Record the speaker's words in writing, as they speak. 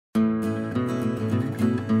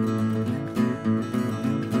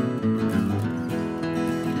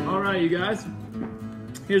Alright, you guys,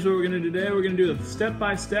 here's what we're going to do today. We're going to do a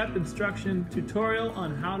step-by-step instruction tutorial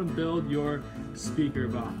on how to build your speaker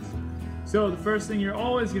box. So the first thing you're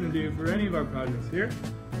always going to do for any of our projects here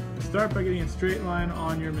is start by getting a straight line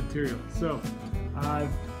on your material. So I've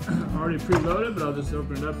already preloaded, but I'll just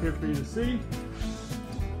open it up here for you to see.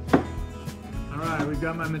 Alright, we've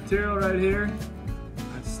got my material right here.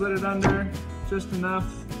 I've slid it under just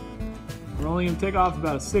enough. We're only going to take off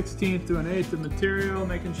about a 1/16 to an 1/8 of material,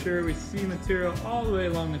 making sure we see material all the way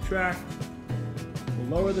along the track.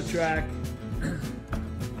 We'll lower the track,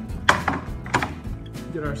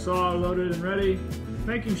 get our saw loaded and ready,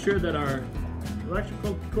 making sure that our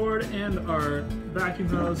electrical cord and our vacuum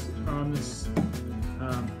hose are on this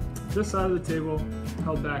side of the table,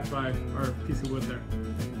 held back by our piece of wood there.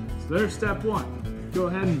 So there's step one. Go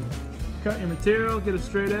ahead and cut your material, get a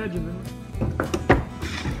straight edge, and then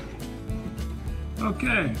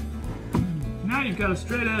okay, now you've got a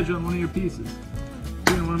straight edge on one of your pieces.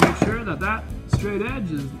 You're going to want to make sure that that straight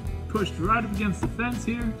edge is pushed right up against the fence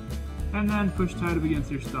here, and then pushed tight up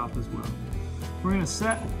against your stop as well. We're going to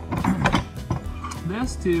set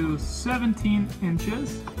this to 17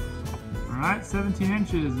 inches. Alright, 17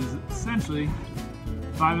 inches is essentially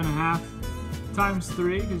 5.5 times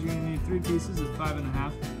 3, because you're going to need 3 pieces of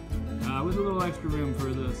 5.5, with a little extra room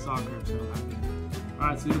for the saw curve. So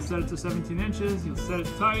alright, so you'll set it to 17 inches, you'll set it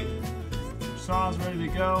tight, your saw's ready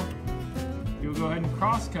to go. You'll go ahead and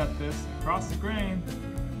cross cut this across the grain,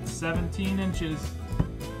 17 inches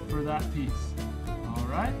for that piece.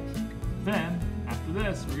 Alright, then after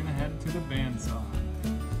this we're going to head to the bandsaw.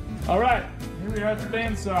 Alright, here we are at the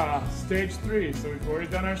bandsaw, stage 3. So we've already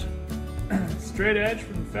done our straight edge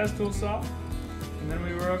from the Festool saw, and then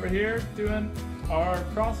we were over here doing our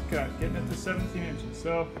cross cut, getting it to 17 inches.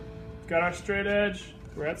 So got our straight edge,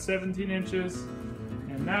 we're at 17 inches,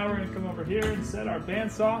 and now we're going to come over here and set our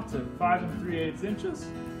bandsaw to 5 3/8 inches.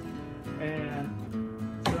 And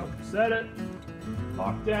so set it,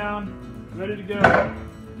 lock down, ready to go,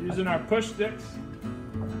 using our push sticks.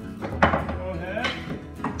 Go ahead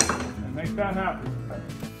and make that happen.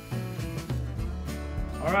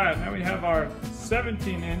 Alright, now we have our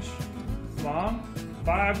 17 inch long,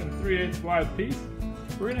 5 3/8 wide piece.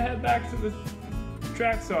 We're going to head back to the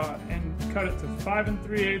track saw and cut it to 5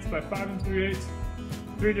 3/8 by 5 3/8,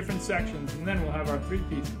 3 different sections, and then we'll have our 3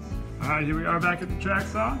 pieces. Alright, here we are back at the track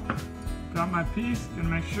saw. Got my piece, gonna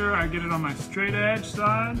make sure I get it on my straight edge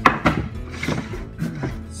side.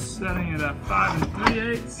 Setting it at 5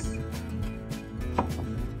 3/8.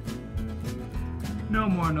 No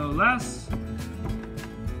more, no less.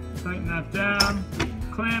 Tighten that down,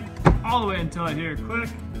 clamp all the way until I hear a click.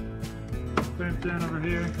 Clamp down over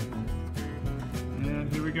here.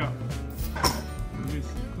 And here we go. Release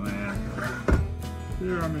the clamp.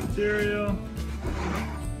 Clear our material.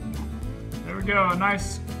 There we go, a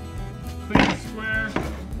nice clean square.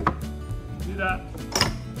 Do that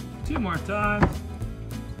 2 more times.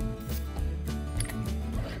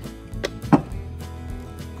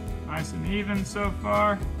 Nice and even so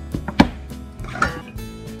far.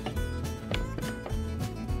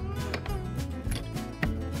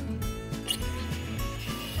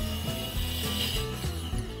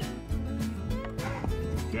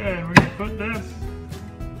 Okay, and we're going to put this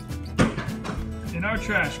in our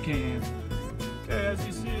trash can. Okay, as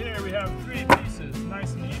you see here, we have 3 pieces,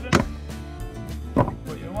 nice and even.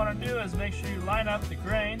 What you want to do is make sure you line up the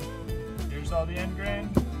grain. Here's all the end grain,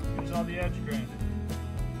 here's all the edge grain.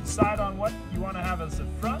 Decide on what you want to have as the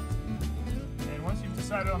front, and once you've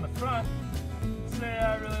decided on the front, say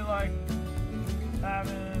I really like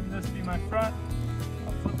having this be my front,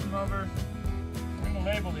 I'll flip them over. I'm going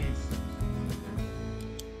to label these.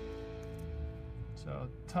 So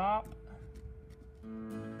top,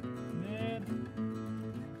 mid,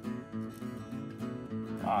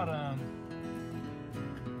 bottom.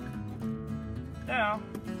 Now,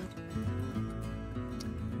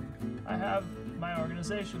 I have my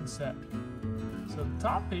organization set. So the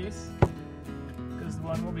top piece is the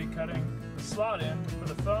one we'll be cutting the slot in for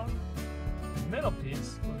the phone. The middle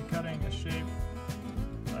piece will be cutting a shape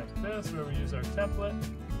like this, where we use our template.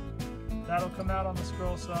 That'll come out on the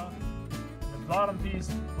scroll saw. The bottom piece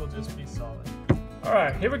will just be solid.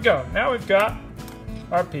 Alright, here we go. Now we've got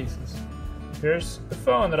our pieces. Here's the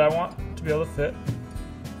phone that I want to be able to fit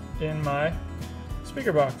in my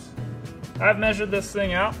speaker box. I've measured this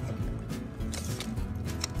thing out.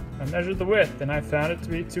 I measured the width and I found it to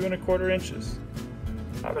be 2 1/4 inches.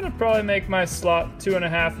 I'm going to probably make my slot 2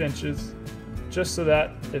 1/2 inches just so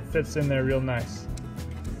that it fits in there real nice.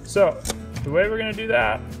 So the way we're going to do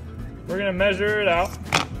that, we're going to measure it out.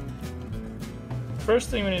 First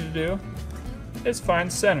thing we need to do is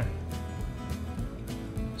find center.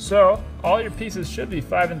 So all your pieces should be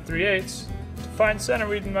 5 3/8. To find center,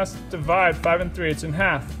 we must divide 5 3/8 in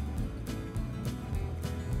half.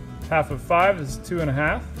 Half of 5 is 2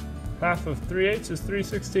 1/2. Half of 3/8 is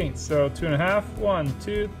 3/16. So 2 1/2, 1,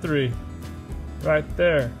 2, 3. Right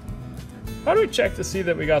there. How do we check to see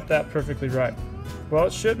that we got that perfectly right? Well,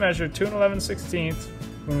 it should measure 2 11/16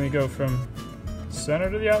 when we go from center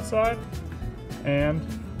to the outside and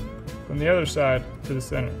from the other side to the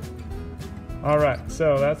center. Alright,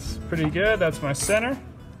 so that's pretty good. That's my center.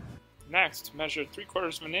 Next, measure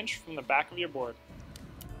 3/4 of an inch from the back of your board.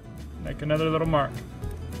 Make another little mark.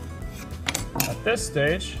 At this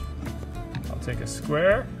stage, I'll take a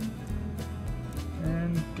square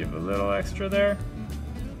and give a little extra there.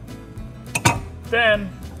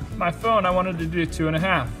 Then, my phone, I wanted to do 2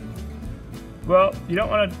 1/2. Well, you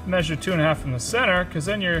don't want to measure 2 1/2 from the center, because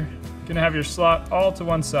then you're going to have your slot all to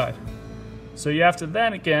one side. So you have to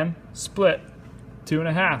then again split 2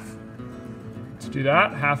 1/2. To do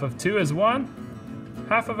that, half of 2 is 1.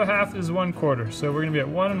 Half of a half is 1/4. So we're going to be at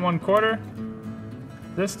 1 1/4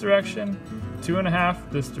 this direction, 2 1/2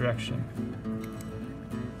 this direction.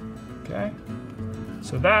 Okay?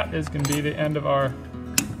 So that is going to be the end of our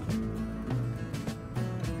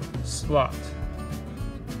slot.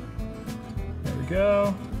 There we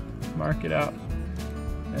go. Mark it out.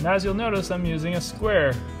 And as you'll notice, I'm using a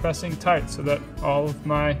square, pressing tight so that all of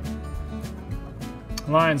my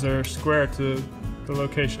lines are square to the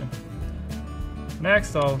location.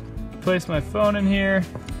 Next, I'll place my phone in here,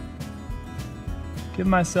 give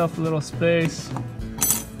myself a little space,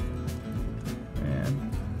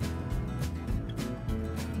 and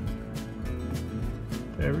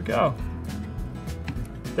there we go.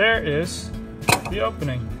 There is the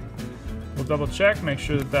opening. We'll double check, make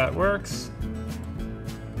sure that that works.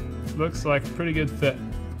 Looks like a pretty good fit.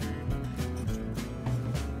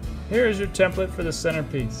 Here is your template for the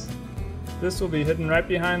centerpiece. This will be hidden right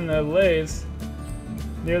behind the lathe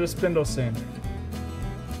near the spindle sander.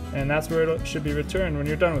 And that's where it should be returned when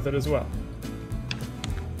you're done with it as well.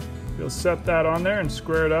 You'll set that on there and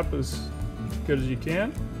square it up as good as you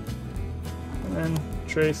can. And then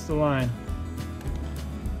trace the line.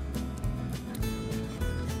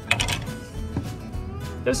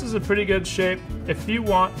 This is a pretty good shape. If you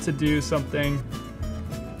want to do something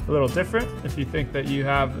a little different, if you think that you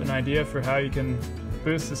have an idea for how you can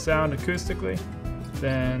boost the sound acoustically,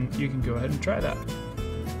 then you can go ahead and try that.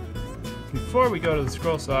 Before we go to the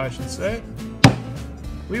scroll saw, I should say,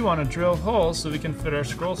 we want to drill holes so we can fit our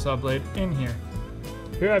scroll saw blade in here.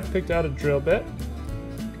 Here I've picked out a drill bit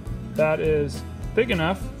that is big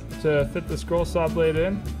enough to fit the scroll saw blade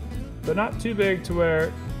in, but not too big to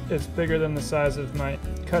where it's bigger than the size of my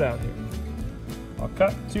cutout here. I'll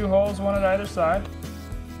cut 2 holes, one at either side.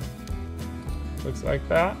 Looks like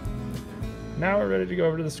that. Now we're ready to go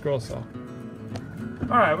over to the scroll saw.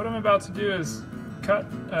 Alright, what I'm about to do is cut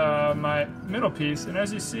my middle piece, and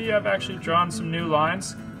as you see, I've actually drawn some new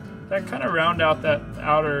lines that kind of round out that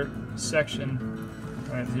outer section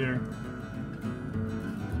right here.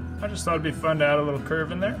 I just thought it'd be fun to add a little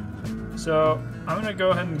curve in there. So I'm going to go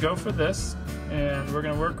ahead and go for this, and we're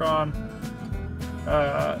going to work on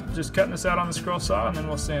just cutting this out on the scroll saw, and then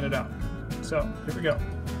we'll sand it out. So here we go.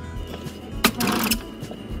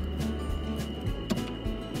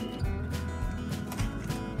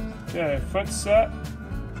 Okay, foot set.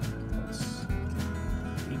 Let's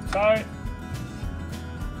be tight.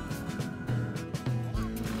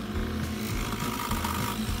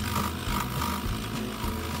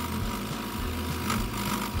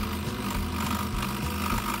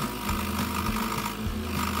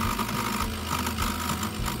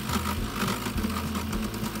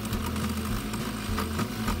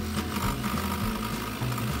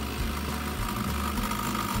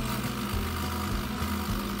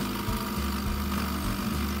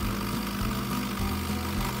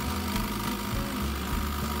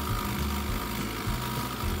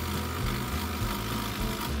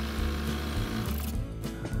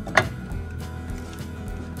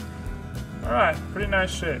 Alright, pretty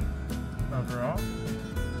nice shape overall.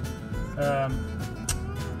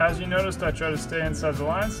 As you noticed, I try to stay inside the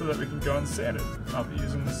line so that we can go and sand it. I'll be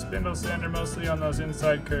using the spindle sander mostly on those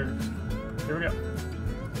inside curves. Here we go.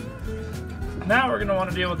 Now we're going to want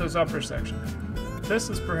to deal with this upper section. This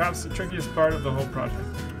is perhaps the trickiest part of the whole project.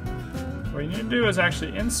 What you need to do is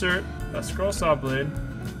actually insert a scroll saw blade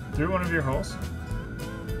through one of your holes,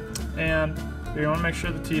 and you want to make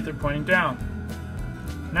sure the teeth are pointing down.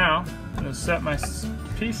 Now, I'm going to set my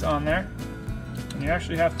piece on there, and you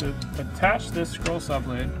actually have to attach this scroll saw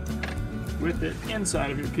blade with it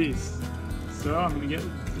inside of your piece. So I'm going to get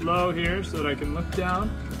low here so that I can look down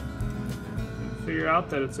and figure out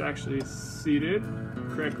that it's actually seated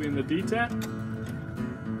correctly in the detent,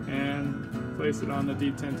 and place it on the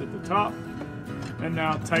detent at the top. And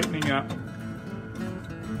now tightening up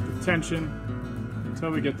the tension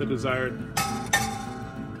until we get the desired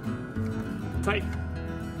tight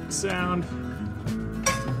sound.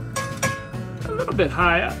 A little bit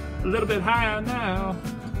higher now.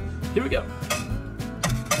 Here we go.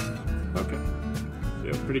 Okay,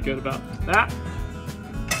 feel pretty good about that.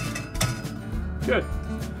 Good.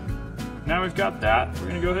 Now we've got that, we're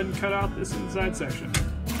gonna go ahead and cut out this inside section.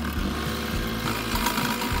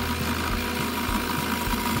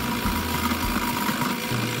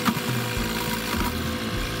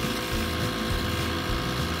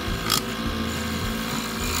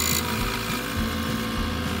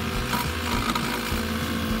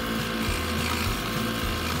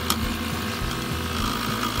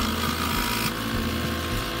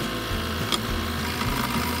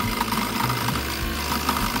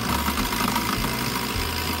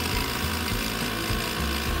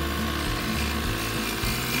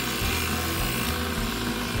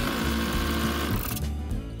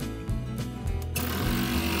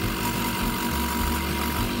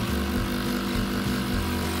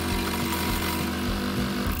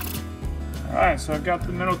 Alright, so I've got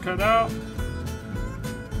the middle cut out.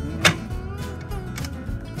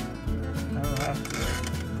 I'll have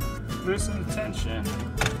to loosen the tension.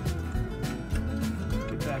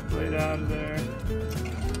 Get that blade out of there.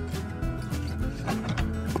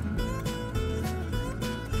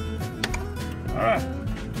 Alright,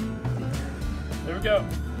 there we go.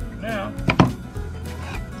 Now,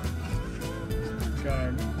 got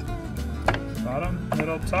our bottom,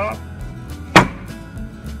 middle, top.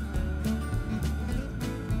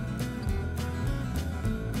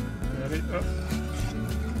 Up.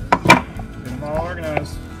 Get them all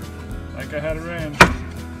organized like I had arranged.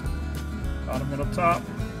 Bottom, middle, top.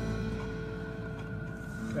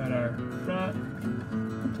 Got our front,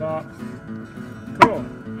 top. Cool.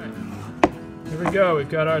 Right. Here we go. We've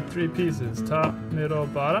got our three pieces: top, middle,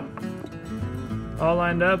 bottom. All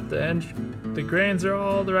lined up. The grains are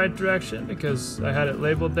all the right direction because I had it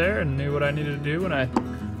labeled there and knew what I needed to do when I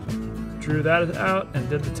drew that out and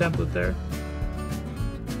did the template there.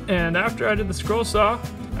 And after I did the scroll saw,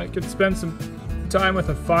 I could spend some time with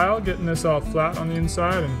a file getting this all flat on the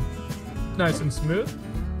inside and nice and smooth.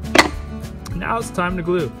 Now it's time to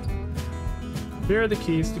glue. Here are the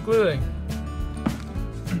keys to gluing.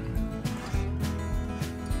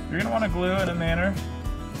 You're going to want to glue in a manner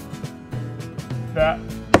that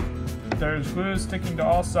there's glue sticking to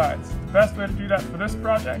all sides. The best way to do that for this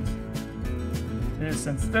project is,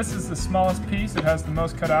 since this is the smallest piece, it has the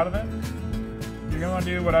most cut out of it. You're going to want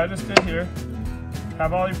to do what I just did here.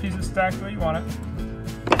 Have all your pieces stacked the way you want it.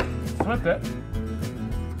 Flip it.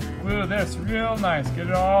 Glue this real nice. Get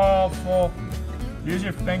it all full. Use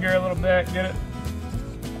your finger a little bit. Get it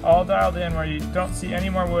all dialed in where you don't see any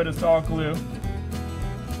more wood. It's all glue.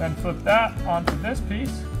 Then flip that onto this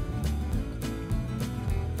piece.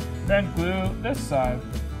 Then glue this side.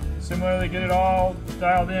 Similarly, get it all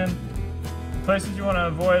dialed in. The places you want to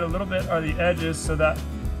avoid a little bit are the edges so that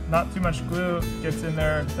not too much glue gets in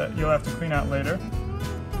there that you'll have to clean out later.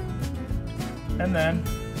 And then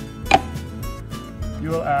you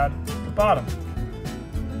will add the bottom.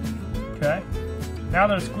 Okay? Now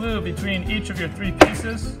there's glue between each of your three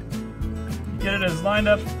pieces. You get it as lined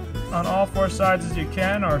up on all four sides as you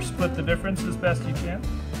can, or split the difference as best you can.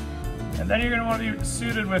 And then you're going to want to be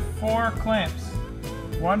suited with 4 clamps,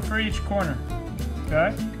 one for each corner.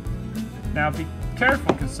 Okay? Now be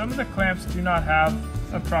careful, because some of the clamps do not have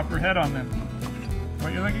a proper head on them.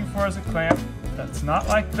 What you're looking for is a clamp that's not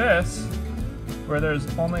like this, where there's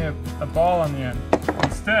only a ball on the end.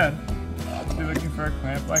 Instead, you're looking for a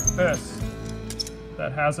clamp like this,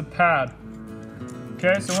 that has a pad.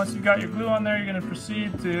 Okay, so once you've got your glue on there, you're going to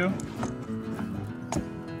proceed to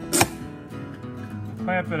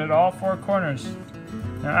clamp it at all 4 corners.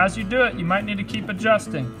 Now as you do it, you might need to keep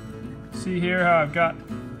adjusting. See here how I've got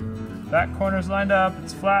that corner's lined up,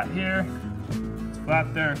 it's flat here, it's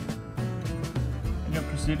flat there. And you'll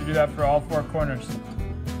proceed to do that for all 4 corners.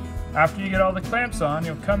 After you get all the clamps on,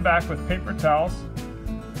 you'll come back with paper towels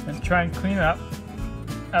and try and clean up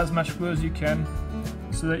as much glue as you can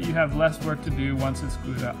so that you have less work to do once it's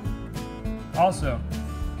glued up. Also,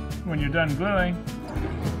 when you're done gluing,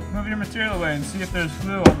 move your material away and see if there's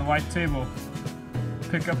glue on the white table.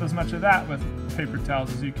 Pick up as much of that with paper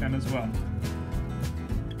towels as you can as well.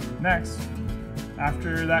 Next,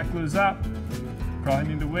 after that glues up,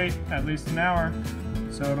 probably need to wait at least an hour,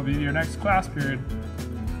 so it'll be your next class period.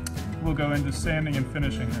 We'll go into sanding and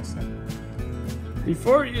finishing this thing.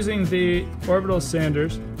 Before using the orbital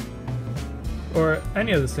sanders, or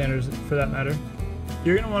any of the sanders for that matter,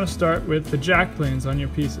 you're going to want to start with the jack planes on your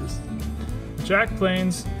pieces. Jack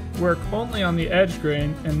planes work only on the edge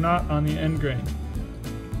grain and not on the end grain.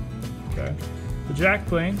 Okay. The jack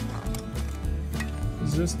plane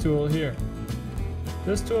is this tool here.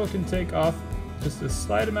 This tool can take off just a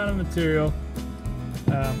slight amount of material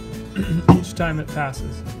each time it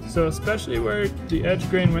passes. So especially where the edge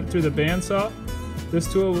grain went through the bandsaw,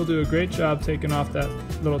 this tool will do a great job taking off that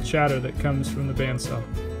little chatter that comes from the bandsaw.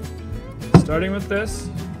 Starting with this,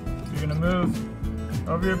 you're going to move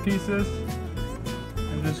over your pieces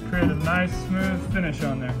and just create a nice smooth finish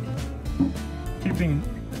on there, keeping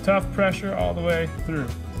tough pressure all the way through.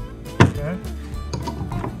 Okay.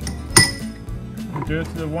 You do it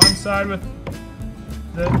to the one side with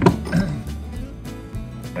the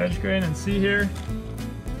edge grain and see here.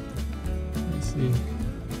 Let's see,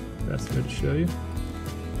 best way to show you.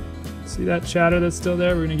 See that chatter that's still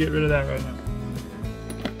there? We're going to get rid of that right now.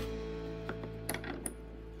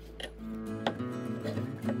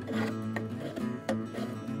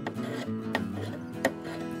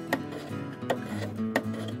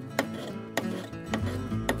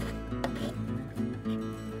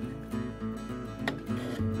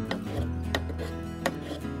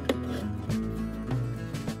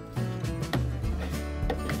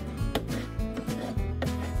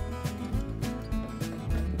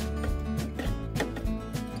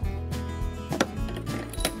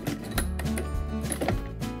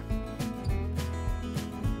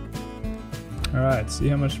 Alright, see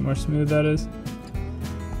how much more smooth that is?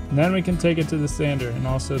 And then we can take it to the sander and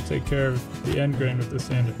also take care of the end grain with the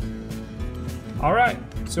sander. Alright,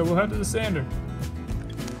 so we'll head to the sander.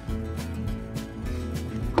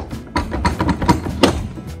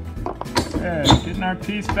 Okay, getting our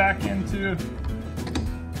piece back into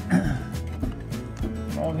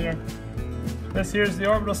mold here. This here's the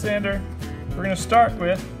orbital sander. We're going to start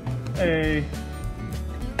with a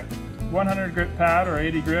 100 grit pad or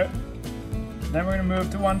 80 grit. Then we're going to move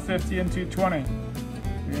to 150 and 220.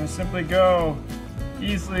 You're going to simply go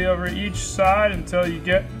easily over each side until you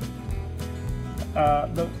get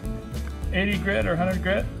the 80 grit or 100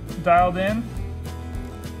 grit dialed in.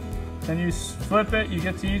 Then you flip it, you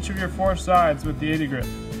get to each of your 4 sides with the 80 grit.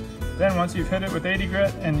 Then once you've hit it with 80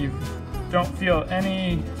 grit and you don't feel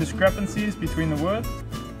any discrepancies between the wood,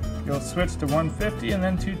 you'll switch to 150 and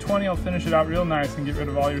then 220 will finish it out real nice and get rid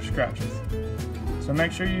of all your scratches. So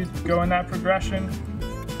make sure you go in that progression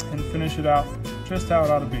and finish it out just how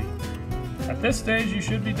it ought to be. At this stage, you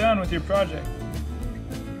should be done with your project.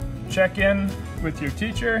 Check in with your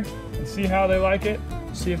teacher and see how they like it.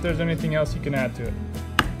 See if there's anything else you can add to it.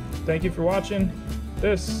 Thank you for watching.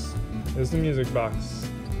 This is the Music Box.